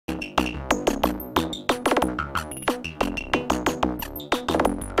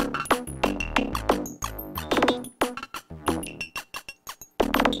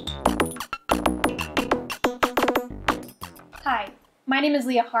name is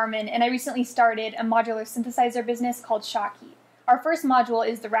Leah Harmon, and I recently started a modular synthesizer business called Schottkey. Our first module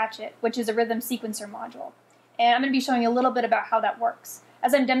is the Ratchet, which is a rhythm sequencer module. And I'm going to be showing you a little bit about how that works.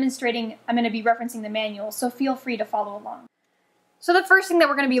 As I'm demonstrating, I'm going to be referencing the manual, so feel free to follow along. So the first thing that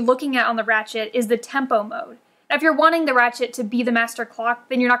we're going to be looking at on the Ratchet is the tempo mode. Now, if you're wanting the Ratchet to be the master clock,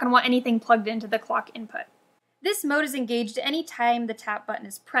 then you're not going to want anything plugged into the clock input. This mode is engaged any time the tap button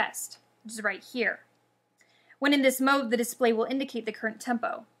is pressed, which is right here. When in this mode, the display will indicate the current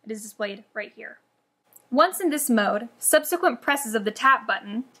tempo. It is displayed right here. Once in this mode, subsequent presses of the tap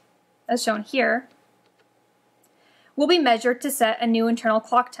button, as shown here, will be measured to set a new internal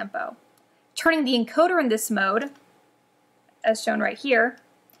clock tempo. Turning the encoder in this mode, as shown right here,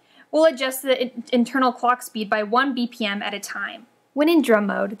 will adjust the internal clock speed by 1 BPM at a time. When in drum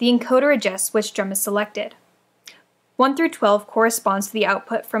mode, the encoder adjusts which drum is selected. 1 through 12 corresponds to the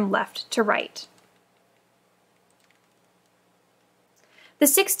output from left to right. The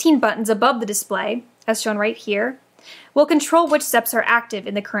 16 buttons above the display, as shown right here, will control which steps are active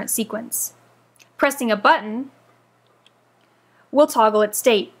in the current sequence. Pressing a button will toggle its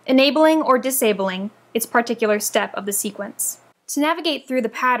state, enabling or disabling its particular step of the sequence. To navigate through the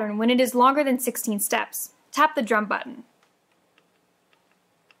pattern when it is longer than 16 steps, tap the drum button.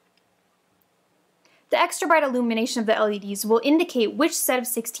 The extra bright illumination of the LEDs will indicate which set of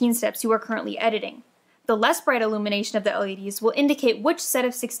 16 steps you are currently editing. The less bright illumination of the LEDs will indicate which set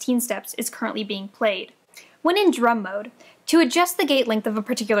of 16 steps is currently being played. When in drum mode, to adjust the gate length of a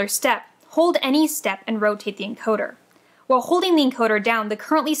particular step, hold any step and rotate the encoder. While holding the encoder down, the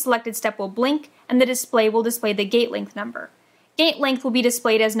currently selected step will blink and the display will display the gate length number. Gate length will be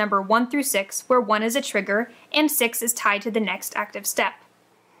displayed as number 1 through 6, where 1 is a trigger and 6 is tied to the next active step.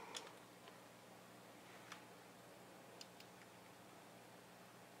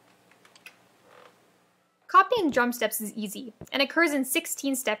 Copying drum steps is easy and occurs in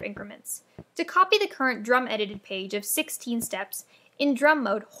 16-step increments. To copy the current drum edited page of 16 steps, in drum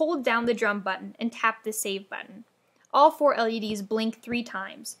mode, hold down the drum button and tap the save button. All 4 LEDs blink 3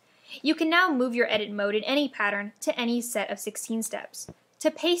 times. You can now move your edit mode in any pattern to any set of 16 steps.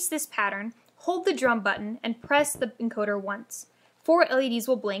 To paste this pattern, hold the drum button and press the encoder once. 4 LEDs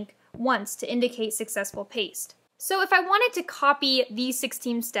will blink once to indicate successful paste. So if I wanted to copy these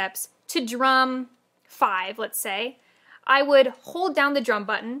 16 steps to drum 5, let's say, I would hold down the drum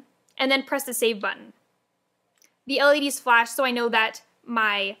button and then press the save button. The LEDs flash so I know that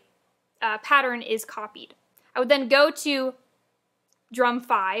my pattern is copied. I would then go to drum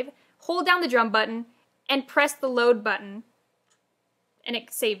 5, hold down the drum button, and press the load button, and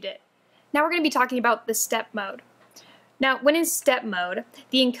it saved it. Now we're going to be talking about the step mode. Now, when in step mode,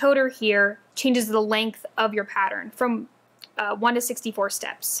 the encoder here changes the length of your pattern from 1 to 64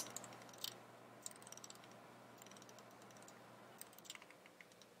 steps.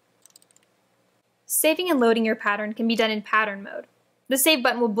 Saving and loading your pattern can be done in pattern mode. The save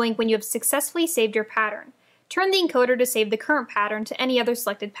button will blink when you have successfully saved your pattern. Turn the encoder to save the current pattern to any other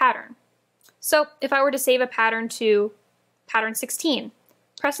selected pattern. So, if I were to save a pattern to pattern 16,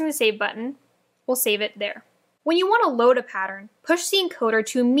 pressing the save button will save it there. When you want to load a pattern, push the encoder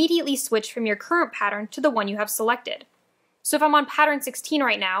to immediately switch from your current pattern to the one you have selected. So if I'm on pattern 16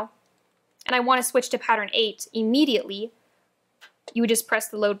 right now, and I want to switch to pattern 8 immediately, you would just press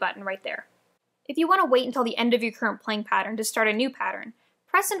the load button right there. If you want to wait until the end of your current playing pattern to start a new pattern,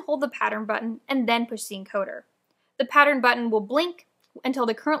 press and hold the pattern button and then push the encoder. The pattern button will blink until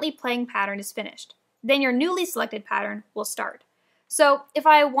the currently playing pattern is finished. Then your newly selected pattern will start. So if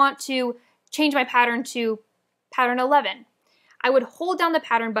I want to change my pattern to pattern 11, I would hold down the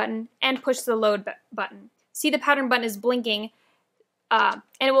pattern button and push the load button. See, the pattern button is blinking and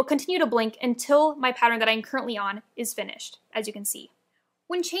it will continue to blink until my pattern that I'm currently on is finished, as you can see.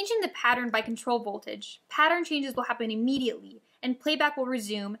 When changing the pattern by control voltage, pattern changes will happen immediately and playback will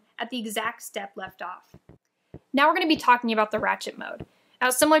resume at the exact step left off. Now we're going to be talking about the ratchet mode. Now,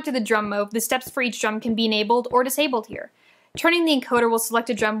 similar to the drum mode, the steps for each drum can be enabled or disabled here. Turning the encoder will select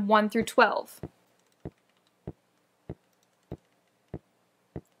a drum 1 through 12.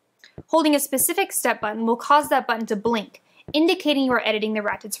 Holding a specific step button will cause that button to blink, indicating you are editing the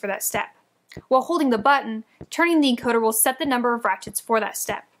ratchets for that step. While holding the button, turning the encoder will set the number of ratchets for that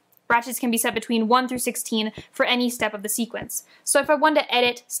step. Ratchets can be set between 1 through 16 for any step of the sequence. So if I wanted to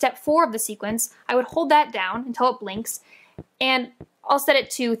edit step 4 of the sequence, I would hold that down until it blinks, and I'll set it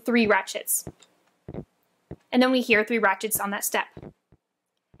to 3 ratchets. And then we hear 3 ratchets on that step.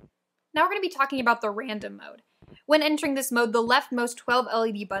 Now we're going to be talking about the random mode. When entering this mode, the leftmost 12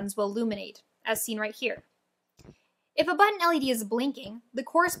 LED buttons will illuminate, as seen right here. If a button LED is blinking, the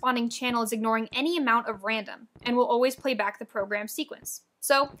corresponding channel is ignoring any amount of random and will always play back the program sequence.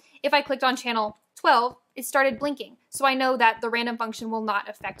 So if I clicked on channel 12, it started blinking, so I know that the random function will not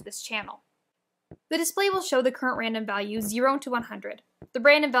affect this channel. The display will show the current random value 0 to 100. The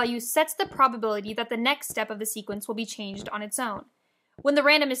random value sets the probability that the next step of the sequence will be changed on its own. When the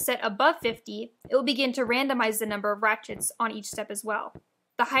random is set above 50, it will begin to randomize the number of ratchets on each step as well.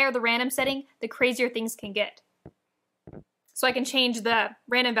 The higher the random setting, the crazier things can get. So I can change the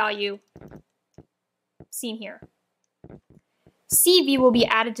random value seen here. CV will be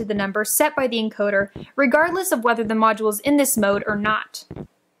added to the number set by the encoder, regardless of whether the module is in this mode or not.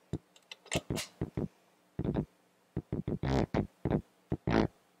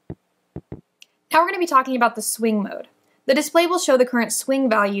 Now we're going to be talking about the swing mode. The display will show the current swing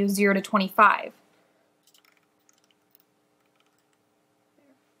value 0 to 25.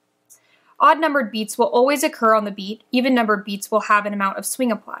 Odd-numbered beats will always occur on the beat. Even-numbered beats will have an amount of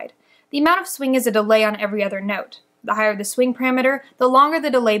swing applied. The amount of swing is a delay on every other note. The higher the swing parameter, the longer the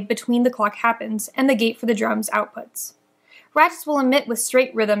delay between the clock happens and the gate for the drum's outputs. Ratchets will emit with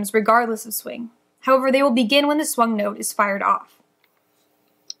straight rhythms regardless of swing. However, they will begin when the swung note is fired off.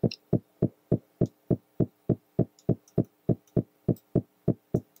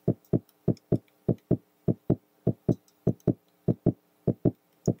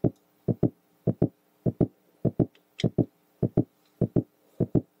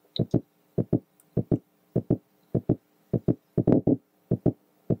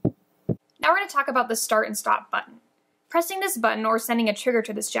 Now we're going to talk about the start and stop button. Pressing this button or sending a trigger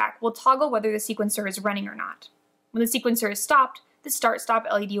to this jack will toggle whether the sequencer is running or not. When the sequencer is stopped, the start-stop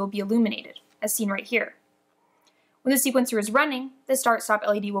LED will be illuminated, as seen right here. When the sequencer is running, the start-stop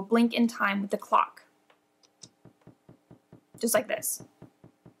LED will blink in time with the clock. Just like this.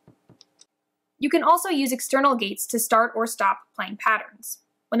 You can also use external gates to start or stop playing patterns.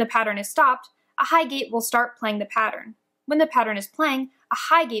 When the pattern is stopped, a high gate will start playing the pattern. When the pattern is playing, a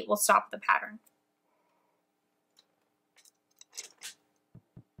high gate will stop the pattern.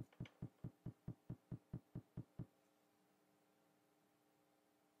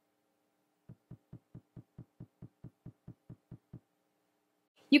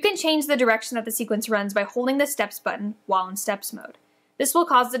 You can change the direction that the sequence runs by holding the steps button while in steps mode. This will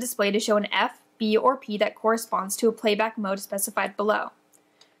cause the display to show an F, B, or P that corresponds to a playback mode specified below.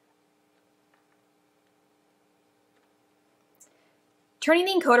 Turning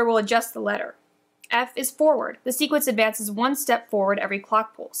the encoder will adjust the letter. F is forward. The sequence advances one step forward every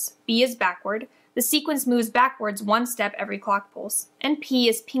clock pulse. B is backward. The sequence moves backwards one step every clock pulse. And P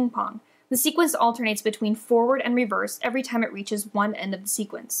is ping-pong. The sequence alternates between forward and reverse every time it reaches one end of the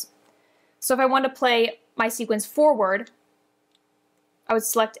sequence. So if I want to play my sequence forward, I would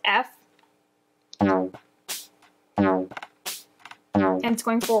select F, and it's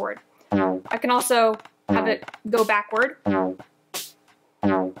going forward. I can also have it go backward, and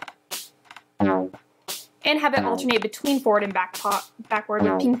have it alternate between forward and backward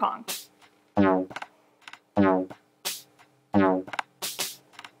with ping-pong.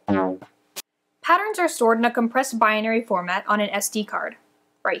 Patterns are stored in a compressed binary format on an SD card,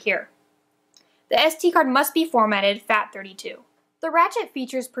 right here. The SD card must be formatted FAT32. The Ratchet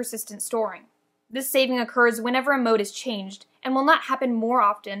features persistent storing. This saving occurs whenever a mode is changed and will not happen more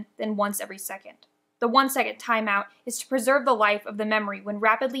often than once every second. The 1-second timeout is to preserve the life of the memory when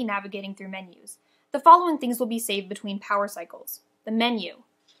rapidly navigating through menus. The following things will be saved between power cycles: the menu,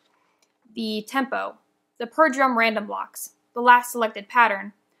 the tempo, the per drum random blocks, the last selected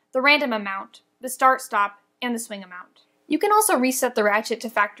pattern, the random amount, the start-stop, and the swing amount. You can also reset the Ratchet to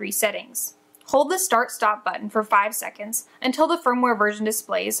factory settings. Hold the start-stop button for 5 seconds until the firmware version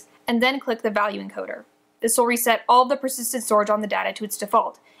displays, and then click the value encoder. This will reset all of the persistent storage on the data to its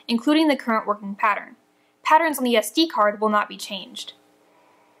default, including the current working pattern. Patterns on the SD card will not be changed.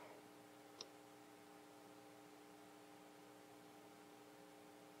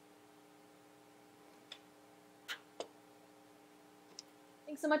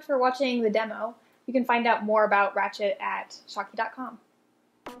 Thanks so much for watching the demo. You can find out more about Ratchet at Schottkey.com.